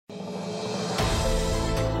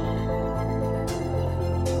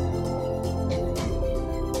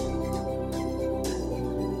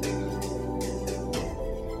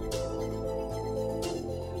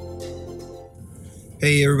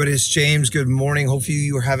Hey everybody, it's James. Good morning. Hopefully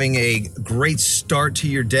you are having a great start to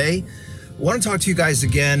your day. I want to talk to you guys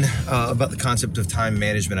again about the concept of time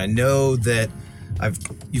management. I know that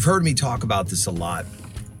you've heard me talk about this a lot,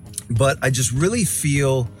 but I just really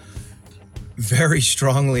feel very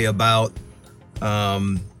strongly about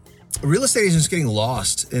real estate agents getting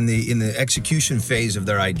lost in the execution phase of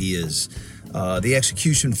their ideas, the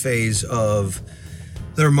execution phase of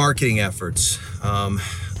their marketing efforts.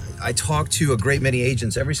 I talk to a great many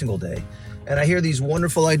agents every single day, and I hear these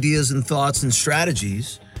wonderful ideas and thoughts and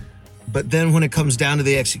strategies, but then when it comes down to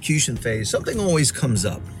the execution phase, something always comes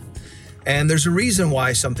up. And there's a reason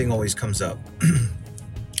why something always comes up.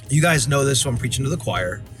 You guys know this, so I'm preaching to the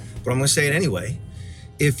choir, but I'm gonna say it anyway.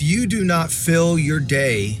 If you do not fill your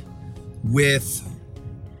day with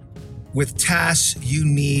tasks you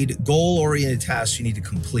need, goal-oriented tasks you need to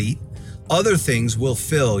complete, other things will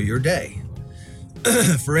fill your day.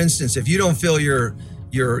 For instance, if you don't fill your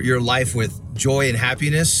life with joy and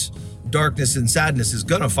happiness, darkness and sadness is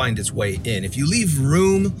gonna find its way in. If you leave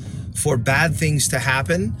room for bad things to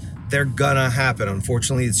happen, they're gonna happen.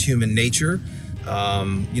 Unfortunately, it's human nature.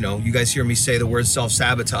 You guys hear me say the word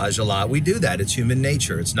self-sabotage a lot. We do that. It's human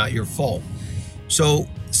nature. It's not your fault. So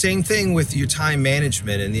same thing with your time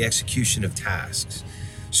management and the execution of tasks.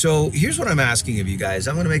 So here's what I'm asking of you guys.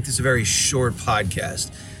 I'm gonna make this a very short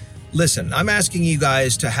podcast. Listen, I'm asking you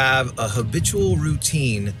guys to have a habitual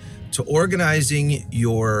routine to organizing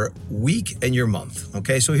your week and your month,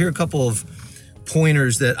 okay? So here are a couple of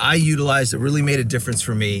pointers that I utilized that really made a difference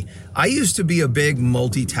for me. I used to be a big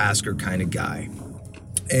multitasker kind of guy.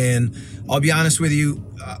 And I'll be honest with you,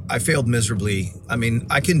 I failed miserably. I mean,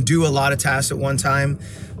 I can do a lot of tasks at one time,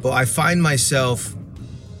 but I find myself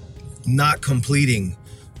not completing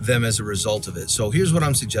them as a result of it. So here's what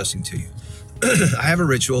I'm suggesting to you. I have a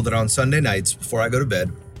ritual that on Sunday nights before I go to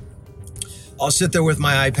bed, I'll sit there with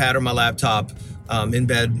my iPad or my laptop in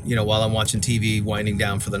bed, while I'm watching TV, winding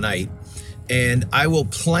down for the night. And I will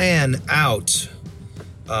plan out,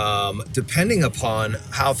 depending upon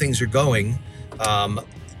how things are going,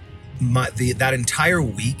 that entire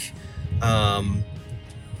week. Now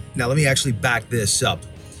let me actually back this up.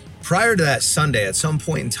 Prior to that Sunday, at some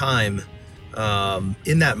point in time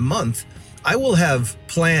in that month, I will have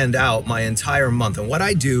planned out my entire month. And what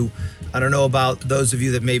I do, I don't know about those of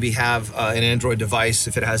you that maybe have an Android device,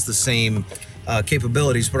 if it has the same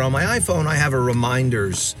capabilities, but on my iPhone, I have a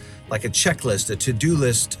reminders, like a checklist, a to-do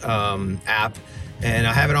list app, and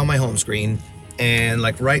I have it on my home screen. And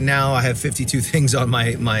like right now, I have 52 things on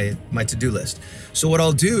my to-do list. So what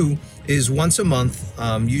I'll do is once a month,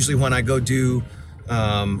 usually when I go do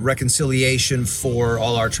reconciliation for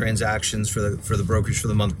all our transactions for the brokerage for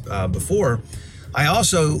the month before, I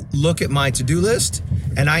also look at my to-do list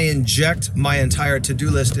and I inject my entire to-do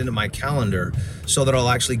list into my calendar so that I'll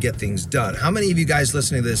actually get things done. How many of you guys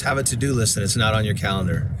listening to this have a to-do list and it's not on your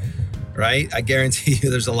calendar, right? I guarantee you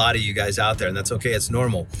there's a lot of you guys out there, and that's okay, it's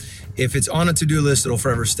normal. If it's on a to-do list, it'll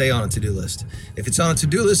forever stay on a to-do list. If it's on a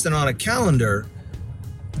to-do list and on a calendar,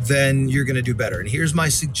 then you're gonna do better. And here's my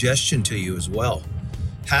suggestion to you as well.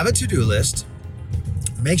 Have a to-do list,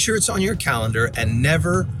 make sure it's on your calendar, and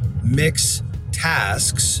never mix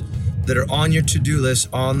tasks that are on your to-do list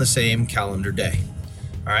on the same calendar day.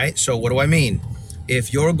 All right, so what do I mean?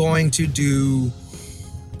 If you're going to do,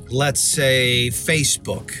 let's say,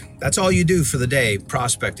 Facebook, that's all you do for the day,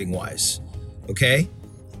 prospecting wise, okay?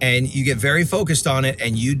 And you get very focused on it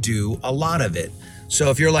and you do a lot of it.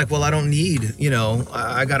 So if you're like, well, I don't need,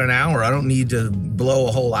 I got an hour, I don't need to blow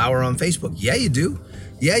a whole hour on Facebook. Yeah, you do.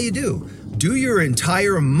 Yeah, you do. Do your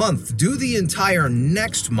entire month. Do the entire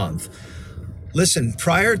next month. Listen,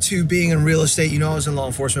 prior to being in real estate, I was in law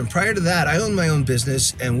enforcement. Prior to that, I owned my own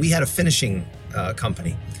business and we had a finishing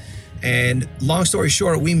company. And long story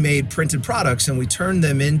short, we made printed products and we turned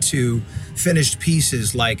them into finished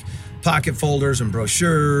pieces like pocket folders and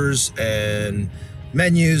brochures and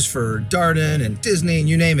menus for Darden and Disney and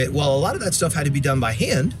you name it. Well, a lot of that stuff had to be done by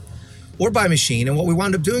hand or by machine. And what we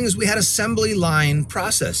wound up doing is we had assembly line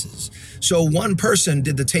processes. So one person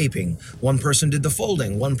did the taping, one person did the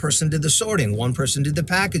folding, one person did the sorting, one person did the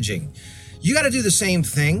packaging. You got to do the same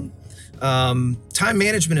thing. Time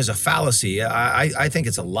management is a fallacy. I think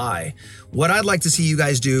it's a lie. What I'd like to see you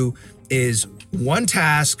guys do is one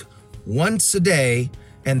task once a day,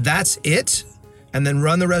 and that's it. And then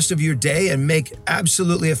run the rest of your day and make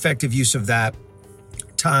absolutely effective use of that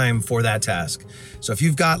time for that task. So if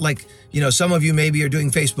you've got some of you maybe are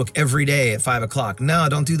doing Facebook every day at 5 o'clock. No,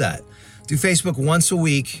 don't do that. Do Facebook once a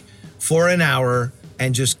week for an hour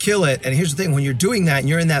and just kill it. And here's the thing, when you're doing that and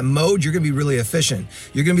you're in that mode, you're gonna be really efficient.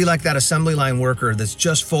 You're gonna be like that assembly line worker that's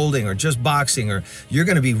just folding or just boxing, or you're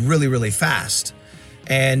gonna be really, really fast.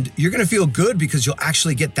 And you're gonna feel good because you'll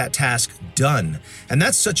actually get that task done. And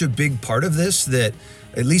that's such a big part of this that,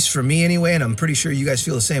 at least for me anyway, and I'm pretty sure you guys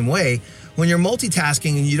feel the same way, when you're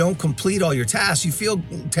multitasking and you don't complete all your tasks, you feel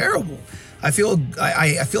terrible. I feel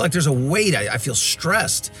like there's a weight. I feel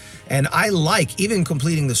stressed. And I like even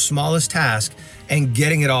completing the smallest task and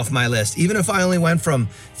getting it off my list. Even if I only went from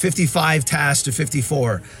 55 tasks to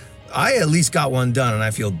 54, I at least got one done and I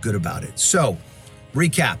feel good about it. So,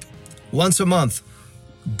 recap. Once a month,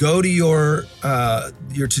 go to your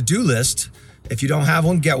to-do list. If you don't have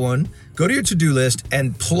one, get one. Go to your to-do list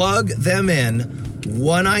and plug them in,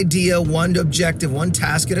 one idea, one objective, one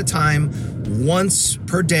task at a time, once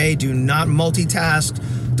per day. Do not multitask.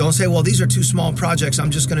 Don't say, well, these are two small projects,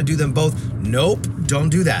 I'm just gonna do them both. Nope, don't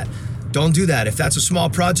do that. Don't do that. If that's a small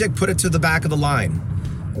project, put it to the back of the line,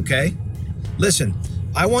 okay? Listen,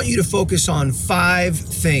 I want you to focus on 5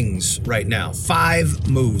 things right now, 5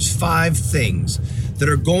 moves, 5 things that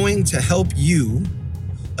are going to help you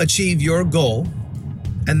achieve your goal,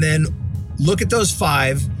 and then look at those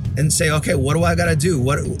 5 and say, okay, what do I got to do?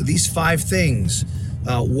 What these 5 things?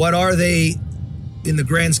 What are they in the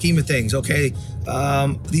grand scheme of things? Okay,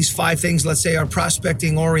 these 5 things, let's say, are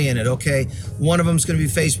prospecting oriented. Okay, one of them is going to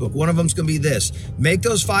be Facebook. One of them is going to be this. Make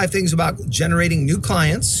those 5 things about generating new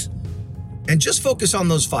clients, and just focus on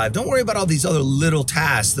those 5. Don't worry about all these other little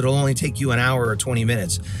tasks that'll only take you an hour or 20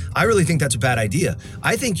 minutes. I really think that's a bad idea.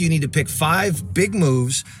 I think you need to pick 5 big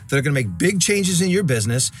moves that are gonna make big changes in your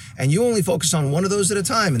business, and you only focus on one of those at a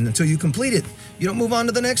time, and until you complete it, you don't move on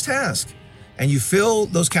to the next task. And you fill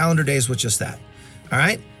those calendar days with just that, all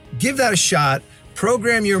right? Give that a shot,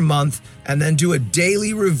 program your month, and then do a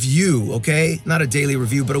daily review, okay? Not a daily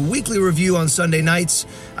review, but a weekly review on Sunday nights.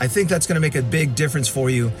 I think that's gonna make a big difference for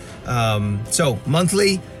you. So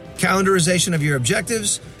monthly calendarization of your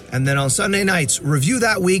objectives, and then on Sunday nights, review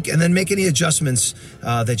that week and then make any adjustments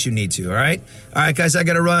that you need to, all right? All right, guys, I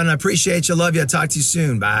gotta run. I appreciate you, love you. I'll talk to you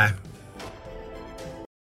soon, bye.